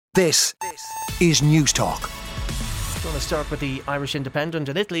This is News Talk. I'm going to start with the Irish Independent,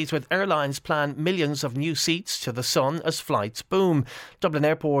 and it leads with airlines plan millions of new seats to the sun as flights boom. Dublin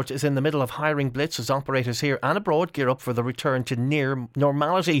Airport is in the middle of hiring blitz as operators here and abroad gear up for the return to near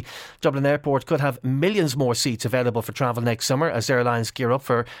normality. Dublin Airport could have millions more seats available for travel next summer as airlines gear up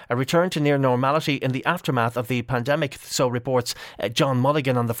for a return to near normality in the aftermath of the pandemic, so reports John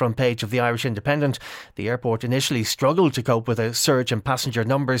Mulligan on the front page of the Irish Independent. The airport initially struggled to cope with a surge in passenger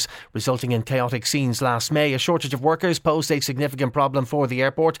numbers, resulting in chaotic scenes last May. A shortage of workers posed a significant problem for the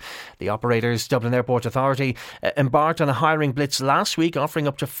airport. The operator's Dublin Airport Authority embarked on a hiring blitz last week, offering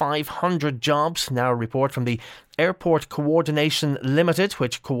up to 500 jobs. Now a report from the Airport Coordination Limited,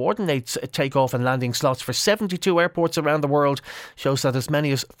 which coordinates takeoff and landing slots for 72 airports around the world, shows that as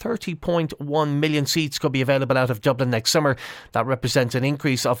many as 30.1 million seats could be available out of Dublin next summer. That represents an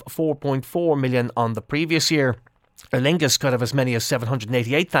increase of 4.4 million on the previous year. Aer Lingus could have as many as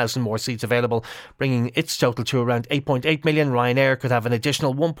 788,000 more seats available, bringing its total to around 8.8 million. Ryanair could have an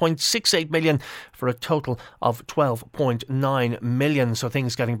additional 1.68 million for a total of 12.9 million. So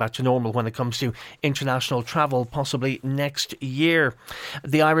things getting back to normal when it comes to international travel, possibly next year.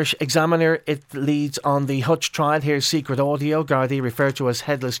 The Irish Examiner, it leads on the Hutch trial. Here's secret audio. Gardaí referred to as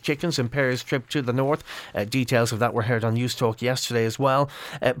headless chickens in Pear's trip to the north. Details of that were heard on News Talk yesterday as well.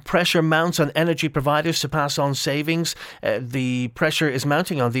 Pressure mounts on energy providers to pass on savings. The pressure is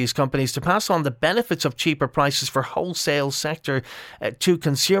mounting on these companies to pass on the benefits of cheaper prices for wholesale sector to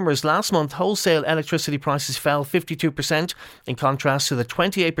consumers. Last month, wholesale electricity prices fell 52%, in contrast to the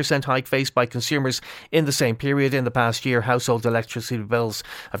 28% hike faced by consumers in the same period. In the past year, household electricity bills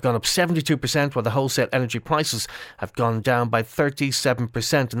have gone up 72%, while the wholesale energy prices have gone down by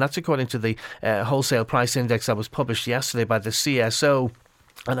 37%. And that's according to the wholesale price index that was published yesterday by the CSO.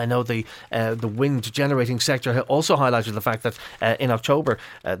 And I know the wind generating sector also highlighted the fact that in October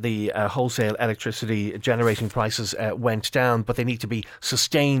the wholesale electricity generating prices went down, but they need to be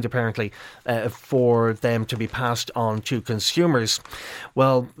sustained apparently for them to be passed on to consumers.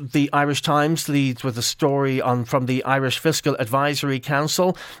 Well, the Irish Times leads with a story from the Irish Fiscal Advisory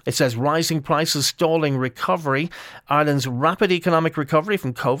Council. It says rising prices stalling recovery. Ireland's rapid economic recovery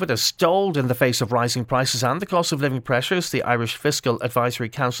from COVID has stalled in the face of rising prices and the cost of living pressures. The Irish Fiscal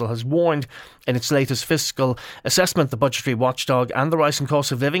Advisory Council has warned in its latest fiscal assessment the budgetary watchdog and the rising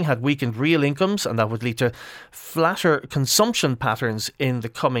cost of living had weakened real incomes, and that would lead to flatter consumption patterns in the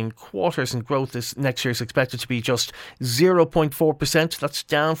coming quarters, and growth this next year is expected to be just 0.4%. That's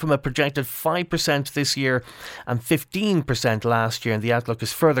down from a projected 5% this year and 15% last year, and the outlook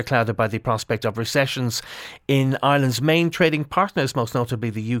is further clouded by the prospect of recessions in Ireland's main trading partners, most notably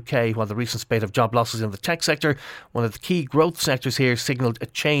the UK, while the recent spate of job losses in the tech sector, one of the key growth sectors here, signalled a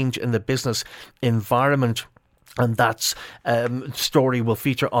change in the business environment. And that story will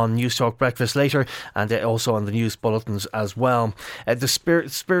feature on News Talk Breakfast later, and also on the news bulletins as well. The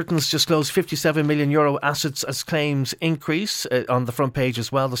Spiritans disclosed €57 million assets as claims increase on the front page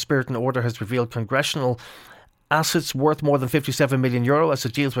as well. The Spiritan Order has revealed congressional assets worth more than €57 million as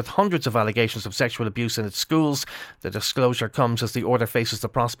it deals with hundreds of allegations of sexual abuse in its schools. The disclosure comes as the order faces the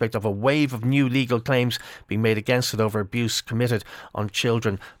prospect of a wave of new legal claims being made against it over abuse committed on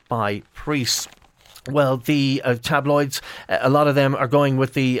children by priests. Well, the tabloids, a lot of them are going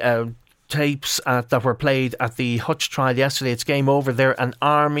with the tapes that were played at the Hutch trial yesterday. It's game over, they're an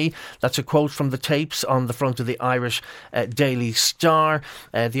army. That's a quote from the tapes on the front of the Irish Daily Star.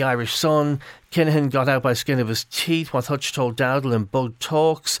 The Irish Sun, Kinahan got out by the skin of his teeth, what Hutch told Dowdall in Bug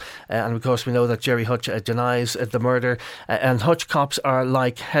Talks. And of course we know that Jerry Hutch denies the murder. And Hutch cops are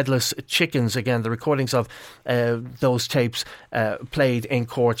like headless chickens. Again, the recordings of those tapes played in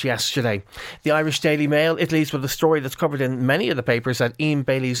court yesterday. The Irish Daily Mail, it leads with a story that's covered in many of the papers that Ian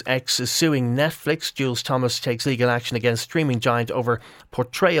Bailey's ex is suing Netflix. Jules Thomas takes legal action against streaming giant over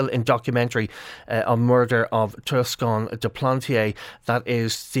portrayal in documentary on murder of Tuscan de Plantier. That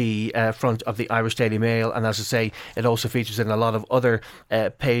is the front of the Irish Daily Mail, and as I say, it also features in a lot of other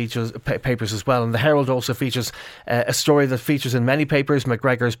papers as well. And the Herald also features a story that features in many papers.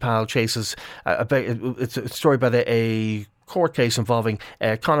 McGregor's pal chases it's a story about a court case involving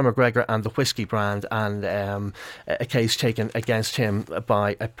Conor McGregor and the whiskey brand, and a case taken against him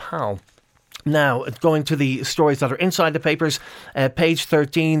by a pal. Now, going to the stories that are inside the papers, page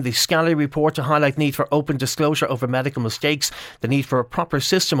 13, the Scally report to highlight need for open disclosure over medical mistakes. The need for a proper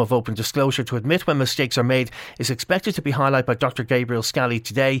system of open disclosure to admit when mistakes are made is expected to be highlighted by Dr. Gabriel Scally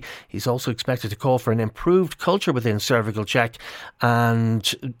today. He's also expected to call for an improved culture within Cervical Check and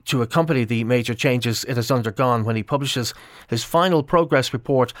to accompany the major changes it has undergone when he publishes his final progress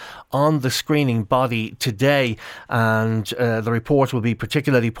report on the screening body today. And the report will be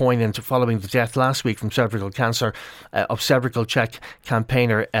particularly poignant following the death last week from cervical cancer of Cervical Check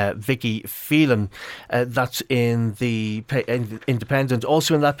campaigner Vicky Phelan. That's in the Independent.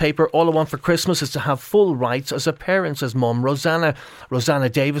 Also in that paper, all I want for Christmas is to have full rights as a parent, says mum. Rosanna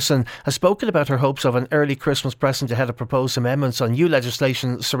Davison has spoken about her hopes of an early Christmas present ahead of proposed amendments on new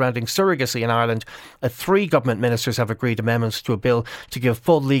legislation surrounding surrogacy in Ireland. 3 government ministers have agreed amendments to a bill to give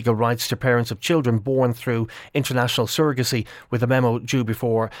full legal rights to parents of children born through international surrogacy, with a memo due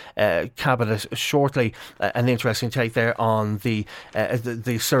before Cabinet shortly. An interesting take there on the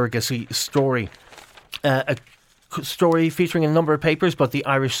surrogacy story. A story featuring a number of papers, but the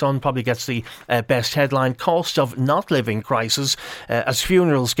Irish Sun probably gets the best headline: cost of not living crisis. As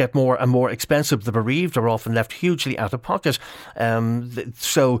funerals get more and more expensive, the bereaved are often left hugely out of pocket.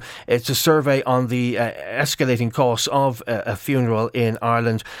 So it's a survey on the escalating costs of a funeral in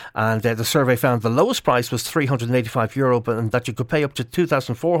Ireland, and the survey found the lowest price was €385, and that you could pay up to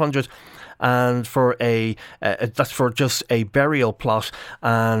 €2,400. And for that's for just a burial plot,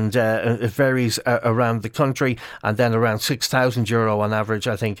 and it varies around the country, and then around €6,000 on average,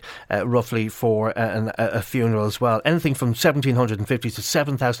 I think, roughly for a funeral as well. Anything from €1,750 to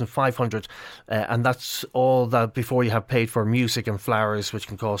 €7,500, and that's all that before you have paid for music and flowers, which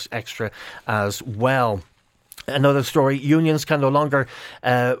can cost extra as well. Another story: unions can no longer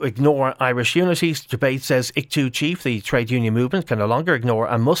ignore Irish unity. Debate says ICTU chief, the trade union movement, can no longer ignore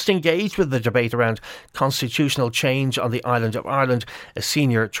and must engage with the debate around constitutional change on the island of Ireland, a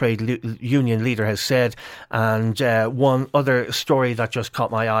senior trade union leader has said. And one other story that just caught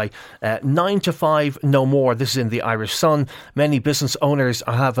my eye: 9 to 5 no more. This is in the Irish Sun. Many business owners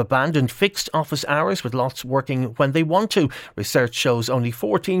have abandoned fixed office hours, with lots working when they want to. Research shows only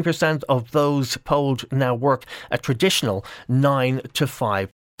 14% of those polled now work a traditional 9 to 5.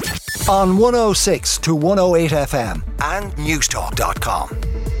 On 106 to 108 FM and newstalk.com.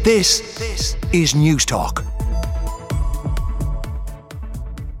 This is Newstalk.